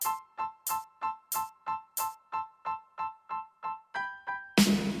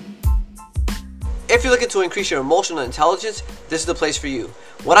if you're looking to increase your emotional intelligence, this is the place for you.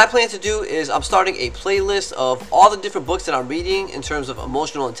 What I plan to do is I'm starting a playlist of all the different books that I'm reading in terms of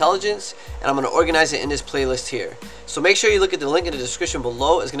emotional intelligence, and I'm going to organize it in this playlist here. So make sure you look at the link in the description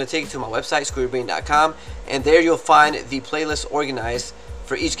below. It's going to take you to my website, schoolyourbrain.com, and there you'll find the playlist organized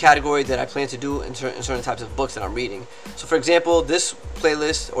for each category that I plan to do in certain types of books that I'm reading. So for example, this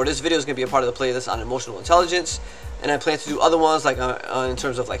playlist or this video is going to be a part of the playlist on emotional intelligence, and I plan to do other ones like in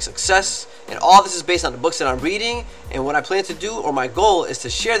terms of like success, and all this is based on the books that I'm reading. And what I plan to do, or my goal, is to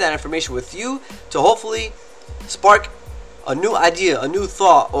share that information with you to hopefully spark a new idea, a new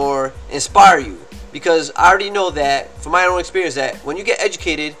thought, or inspire you. Because I already know that from my own experience that when you get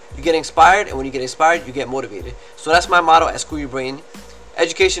educated, you get inspired, and when you get inspired, you get motivated. So that's my motto at School Your Brain: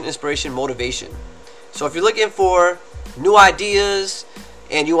 education, inspiration, motivation. So if you're looking for new ideas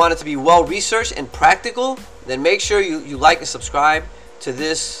and you want it to be well researched and practical, then make sure you like and subscribe to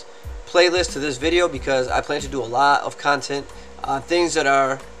this playlist, to this video, because I plan to do a lot of content on things that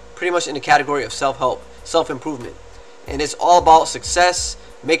are pretty much in the category of self-help, self-improvement. And it's all about success,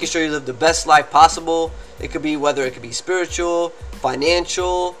 making sure you live the best life possible. It could be whether it could be spiritual,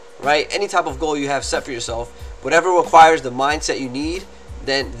 financial, right? Any type of goal you have set for yourself, whatever requires the mindset you need,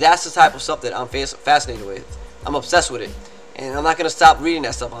 then that's the type of stuff that I'm fascinated with. I'm obsessed with it, and I'm not going to stop reading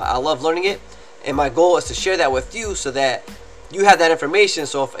that stuff. I love learning it, and my goal is to share that with you so that you have that information.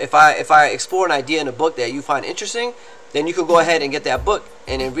 So if I explore an idea in a book that you find interesting, then you can go ahead and get that book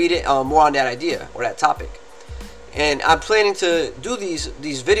and then read it more on that idea or that topic. And I'm planning to do these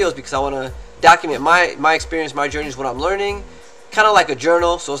videos because I want to document my experience, my journeys, what I'm learning, kind of like a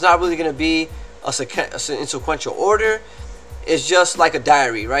journal. So it's not really going to be in sequential order. It's just like a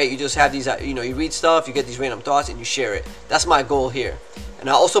diary, right? You just have these, you read stuff, you get these random thoughts, and you share it. That's my goal here. And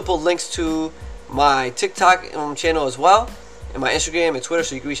I also put links to my TikTok channel as well, and my Instagram and Twitter,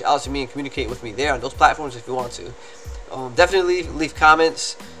 so you can reach out to me and communicate with me there on those platforms if you want to. Definitely leave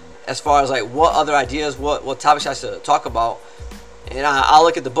comments as far as like what other ideas, what topics I should talk about, and I'll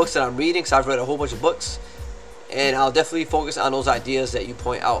look at the books that I'm reading, because I've read a whole bunch of books, and I'll definitely focus on those ideas that you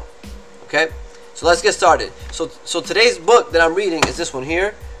point out. Okay, so let's get started. So today's book that I'm reading is this one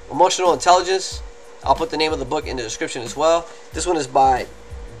here, Emotional Intelligence. I'll put the name of the book in the description as well. This one is by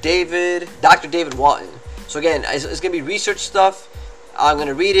Dr. David Walton. So again, it's going to be research stuff. I'm going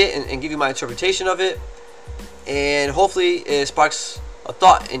to read it and give you my interpretation of it, and hopefully it sparks a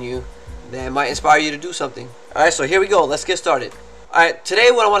thought in you that might inspire you to do something. Alright, so here we go. Let's get started. Alright, today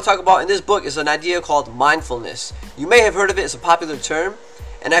what I want to talk about in this book is an idea called mindfulness. You may have heard of it. It's a popular term,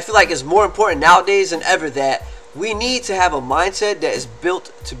 and I feel like it's more important nowadays than ever that we need to have a mindset that is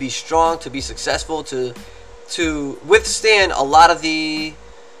built to be strong, to be successful, to withstand a lot of the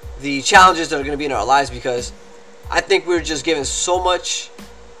challenges that are going to be in our lives, because I think we're just given so much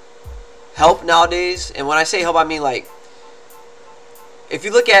help nowadays. And when I say help, I mean like, if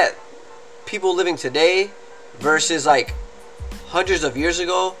you look at people living today versus like hundreds of years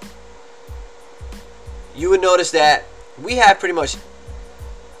ago, you would notice that we have pretty much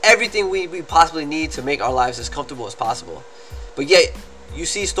everything we possibly need to make our lives as comfortable as possible. But yet you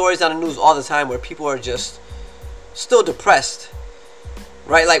see stories on the news all the time where people are just still depressed,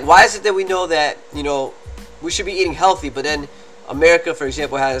 right? Like, why is it that we know that we should be eating healthy, but then America, for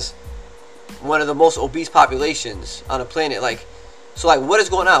example, has one of the most obese populations on the planet? So what is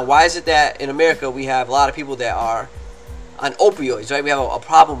going on? Why is it that in America we have a lot of people that are on opioids, right? We have a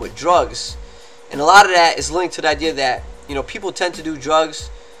problem with drugs, and a lot of that is linked to the idea that people tend to do drugs,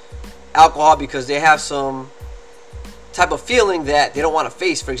 alcohol, because they have some type of feeling that they don't want to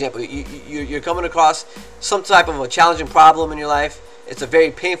face. For example, you're coming across some type of a challenging problem in your life. It's a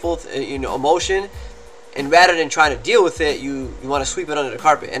very painful emotion, and rather than trying to deal with it, you want to sweep it under the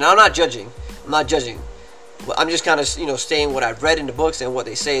carpet. And I'm not judging. I'm just kind of saying what I've read in the books, and what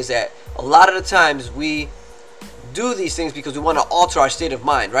they say is that a lot of the times we do these things because we want to alter our state of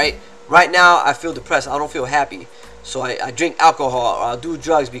mind, right? Right now I feel depressed, I don't feel happy, so I drink alcohol or I'll do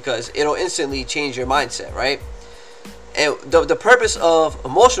drugs because it'll instantly change your mindset, right? And the purpose of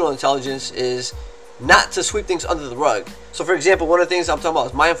emotional intelligence is not to sweep things under the rug. So for example, one of the things I'm talking about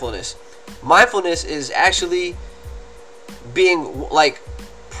is mindfulness. Mindfulness is actually being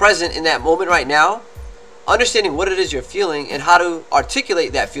present in that moment right now, understanding what it is you're feeling and how to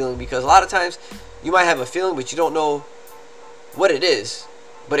articulate that feeling, because a lot of times you might have a feeling but you don't know what it is,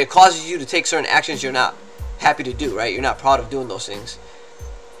 but it causes you to take certain actions you're not happy to do, right? You're not proud of doing those things.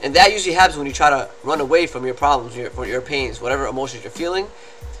 And that usually happens when you try to run away from your problems, your pains, whatever emotions you're feeling.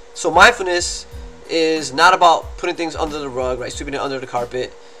 So mindfulness is not about putting things under the rug, right? Sweeping it under the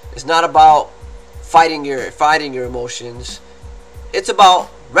carpet. It's not about fighting your emotions. It's about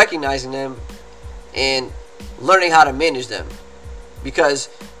recognizing them and learning how to manage them, because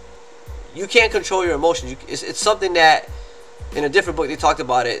you can't control your emotions. It's something that in a different book they talked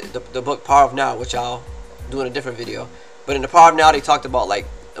about it, the book Power of Now, which I'll do in a different video. But in the Power of Now, they talked about like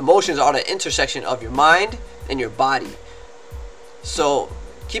emotions are the intersection of your mind and your body. So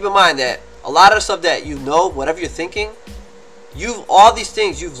keep in mind that a lot of the stuff that you know, whatever you're thinking, all these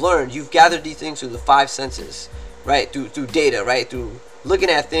things you've learned, you've gathered these things through the five senses, right? Through data, right? Through looking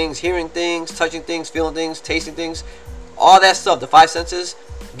at things, hearing things, touching things, feeling things, tasting things, all that stuff. The five senses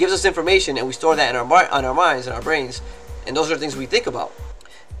gives us information, and we store that in our minds and our brains, and those are the things we think about.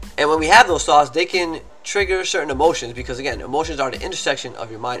 And when we have those thoughts, they can trigger certain emotions, because again, emotions are the intersection of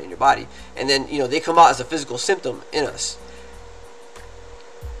your mind and your body, and then they come out as a physical symptom in us.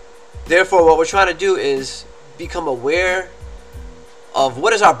 Therefore, what we're trying to do is become aware of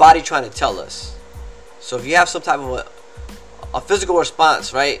what is our body trying to tell us. So if you have some type of a physical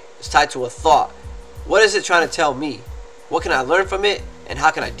response, right, it's tied to a thought, what is it trying to tell me? What can I learn from it, and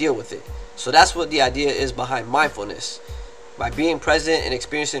how can I deal with it? So that's what the idea is behind mindfulness, by being present and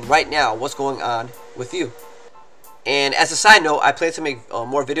experiencing right now what's going on with you. And as a side note, I plan to make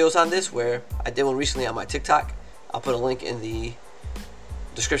more videos on this, where I did one recently on my TikTok. I'll put a link in the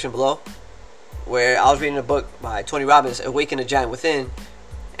description below, where I was reading a book by Tony Robbins, Awaken the Giant Within,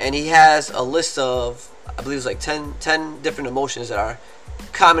 and he has a list of, I believe it's like 10 different emotions that are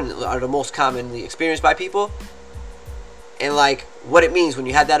the most commonly experienced by people, and like what it means when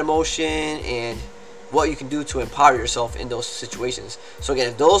you have that emotion, and what you can do to empower yourself in those situations. So again,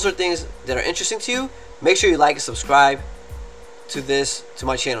 if those are things that are interesting to you, make sure you like and subscribe to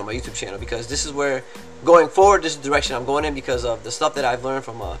my channel, my YouTube channel, because this is where, going forward, this is the direction I'm going in, because of the stuff that I've learned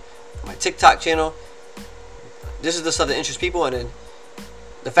from my TikTok channel. This is the stuff that interests people, and then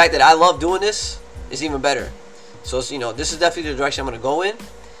the fact that I love doing this is even better. So it's, this is definitely the direction I'm going to go in.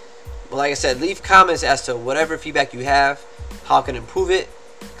 But like I said, leave comments as to whatever feedback you have, how I can improve it,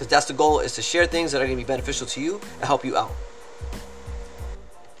 because that's the goal, is to share things that are going to be beneficial to you and help you out.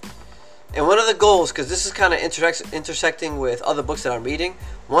 And one of the goals, because this is kind of intersecting with other books that I'm reading,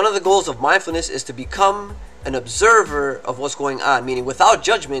 one of the goals of mindfulness is to become an observer of what's going on, meaning without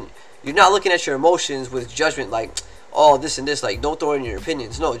judgment. You're not looking at your emotions with judgment, like, oh, this and this, like, don't throw in your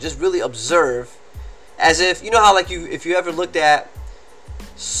opinions. No, just really observe, as if, how like if you ever looked at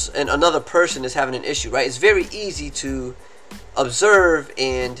another person is having an issue, right? It's very easy to observe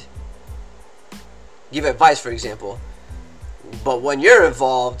and give advice, for example, but when you're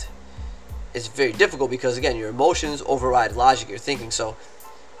involved, it's very difficult, because again, your emotions override logic, your thinking. So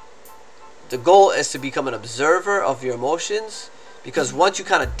the goal is to become an observer of your emotions, because once you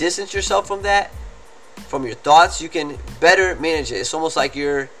kind of distance yourself from that, from your thoughts, you can better manage it. It's almost like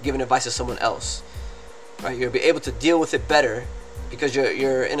you're giving advice to someone else, right? You'll be able to deal with it better, because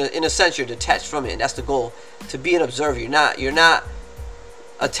you're in a sense, you're detached from it, and that's the goal, to be an observer. You're not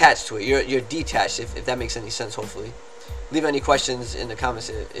attached to it. You're detached, if that makes any sense. Hopefully, leave any questions in the comments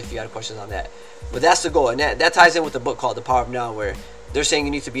if you have questions on that. But that's the goal, and that ties in with the book called The Power of Now, where they're saying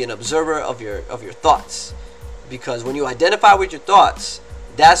you need to be an observer of your thoughts, because when you identify with your thoughts,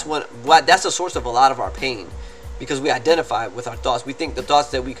 that's the source of a lot of our pain, because we identify with our thoughts. We think the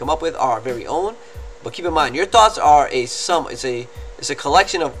thoughts that we come up with are our very own. But keep in mind, your thoughts are a sum. It's a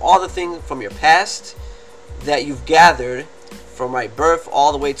collection of all the things from your past that you've gathered from birth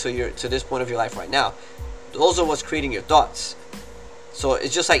all the way to this point of your life right now. Those are what's creating your thoughts. So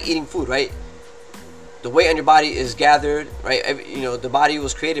it's just like eating food, right? The weight on your body is gathered, right? The body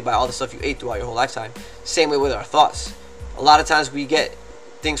was created by all the stuff you ate throughout your whole lifetime. Same way with our thoughts. A lot of times we get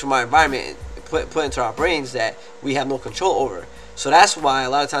things from our environment put into our brains that we have no control over. So that's why a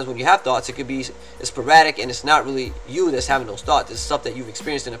lot of times when you have thoughts, it could be sporadic, and it's not really you that's having those thoughts. It's stuff that you've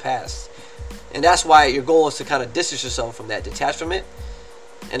experienced in the past. And that's why your goal is to kind of distance yourself from that, detach from it.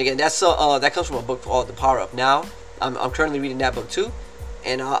 And again, that comes from a book called The Power of Now. I'm currently reading that book too,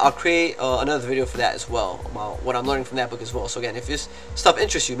 and I'll create another video for that as well, about what I'm learning from that book as well. So again, if this stuff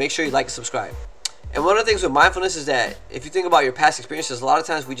interests you, make sure you like and subscribe. And one of the things with mindfulness is that if you think about your past experiences, a lot of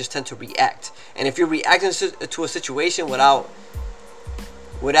times we just tend to react. And if you're reacting to a situation without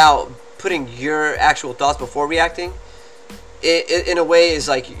putting your actual thoughts before reacting, it in a way is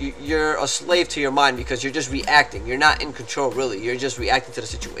like you're a slave to your mind, because you're just reacting. You're not in control, really. You're just reacting to the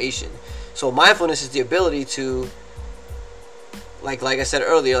situation. So mindfulness is the ability to, like I said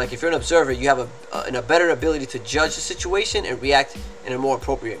earlier, like if you're an observer, you have a better ability to judge the situation and react in a more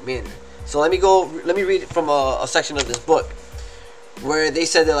appropriate manner. So let me read from a section of this book where they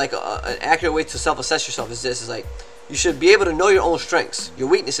said that like an accurate way to self-assess yourself is like, you should be able to know your own strengths, your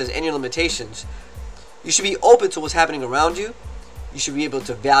weaknesses, and your limitations. You should be open to what's happening around you. you should be able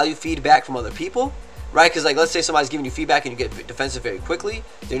to value feedback from other people, right? Because like, let's say somebody's giving you feedback and you get defensive very quickly,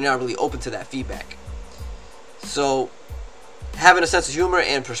 they're not really open to that feedback. So having a sense of humor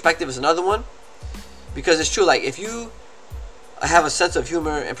and perspective is another one, because it's true. Like if you have a sense of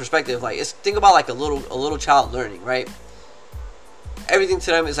humor and perspective, like think about like a little child learning, right? Everything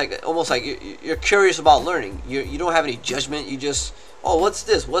to them is like almost like you're curious about learning. You don't have any judgment. You just, oh, what's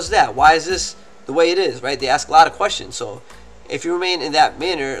this? What's that? Why is this the way it is? Right? They ask a lot of questions. So if you remain in that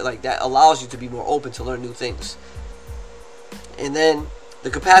manner, like that allows you to be more open to learn new things. And then the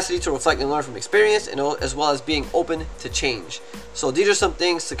capacity to reflect and learn from experience, and as well as being open to change. So these are some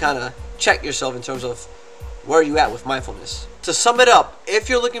things to kind of check yourself in terms of where are you at with mindfulness. To sum it up, if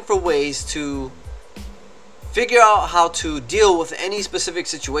you're looking for ways to figure out how to deal with any specific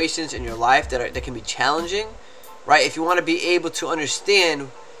situations in your life that can be challenging, right? If you want to be able to understand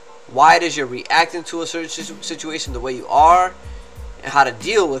why it is you're reacting to a certain situation the way you are, and how to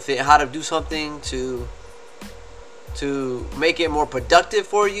deal with it, how to do something to make it more productive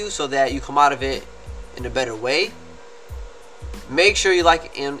for you so that you come out of it in a better way, make sure you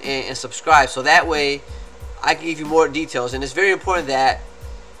like and subscribe, so that way I can give you more details. And it's very important that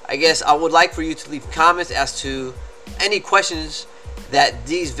I guess I would like for you to leave comments as to any questions that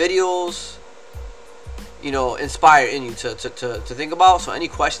these videos, you know, inspire in you to think about. So any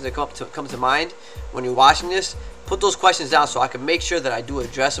questions that come to mind when you're watching this, put those questions down so I can make sure that I do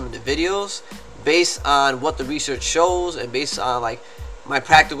address them in the videos based on what the research shows and based on like my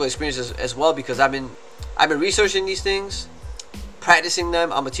practical experiences as well, because I've been researching these things, practicing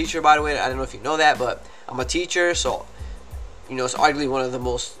them. I'm a teacher, by the way. I don't know if you know that, but I'm a teacher, so you know, it's arguably one of the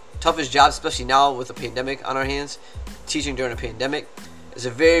most toughest jobs, especially now with a pandemic on our hands. Teaching during a pandemic is a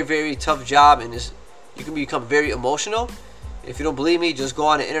very, very tough job, and you can become very emotional. If you don't believe me, just go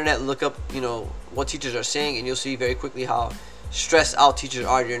on the internet and look up, you know, what teachers are saying, and you'll see very quickly how stressed out teachers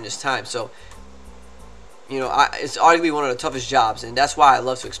are during this time. So, you know, it's arguably one of the toughest jobs, and that's why I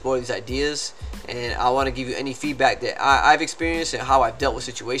love to explore these ideas, and I want to give you any feedback that I've experienced and how I've dealt with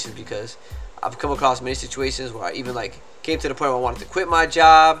situations, because I've come across many situations where I even like came to the point where I wanted to quit my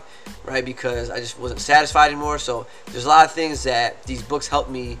job, right, because I just wasn't satisfied anymore. So there's a lot of things that these books helped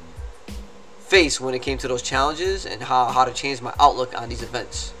me face when it came to those challenges and how to change my outlook on these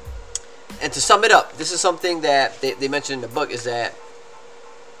events. And to sum it up, this is something that they mentioned in the book, is that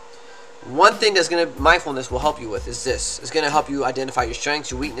one thing that's mindfulness will help you with is this. It's going to help you identify your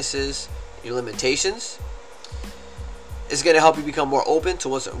strengths, your weaknesses, your limitations. It's going to help you become more open to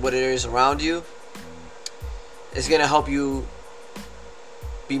what it is around you. It's going to help you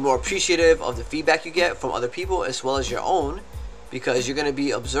be more appreciative of the feedback you get from other people as well as your own, because you're going to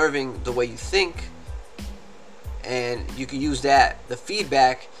be observing the way you think, and you can use the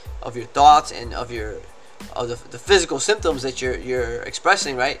feedback of your thoughts and of the physical symptoms that you're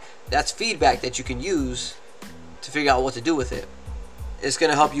expressing, right? That's feedback that you can use to figure out what to do with it. It's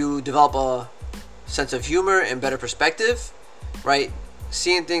going to help you develop a sense of humor and better perspective, right?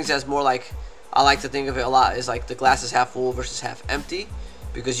 Seeing things as more like, I like to think of it a lot as like the glass is half full versus half empty,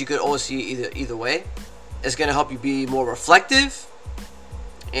 because you could always see either way. It's going to help you be more reflective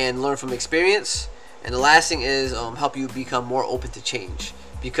and learn from experience. And the last thing is help you become more open to change,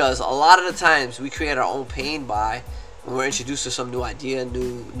 because a lot of the times we create our own pain by when we're introduced to some new idea,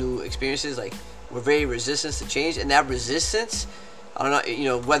 new experiences. Like, we're very resistant to change, and that resistance, I don't know, you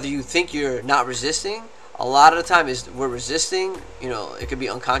know, whether you think you're not resisting, a lot of the time we're resisting. You know, it could be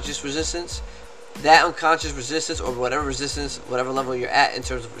unconscious resistance. That unconscious resistance, or whatever resistance, whatever level you're at in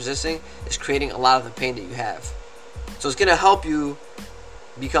terms of resisting, is creating a lot of the pain that you have. So it's going to help you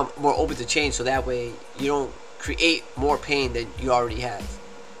become more open to change, so that way you don't create more pain than you already have.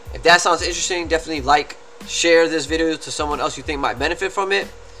 If that sounds interesting, definitely like, share this video to someone else you think might benefit from it.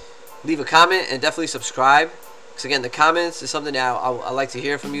 Leave a comment and definitely subscribe, because again, the comments is something that I like to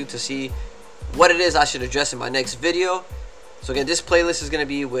hear from you to see what it is I should address in my next video. So again, this playlist is going to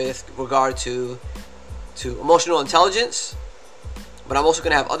be with regard to emotional intelligence, but I'm also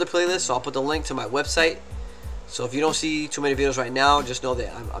going to have other playlists, so I'll put the link to my website. So if you don't see too many videos right now, just know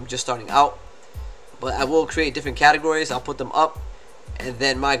that I'm just starting out, but I will create different categories. I'll put them up, and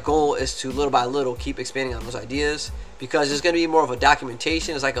then my goal is to little by little keep expanding on those ideas, because it's going to be more of a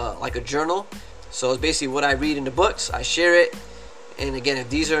documentation. It's like a journal. So it's basically what I read in the books, I share it. And again, if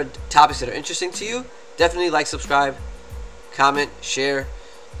these are topics that are interesting to you, definitely like, subscribe, comment, share,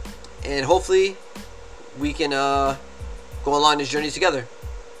 and hopefully we can go along this journey together.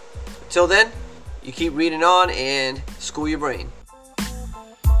 Until then, you keep reading on and school your brain.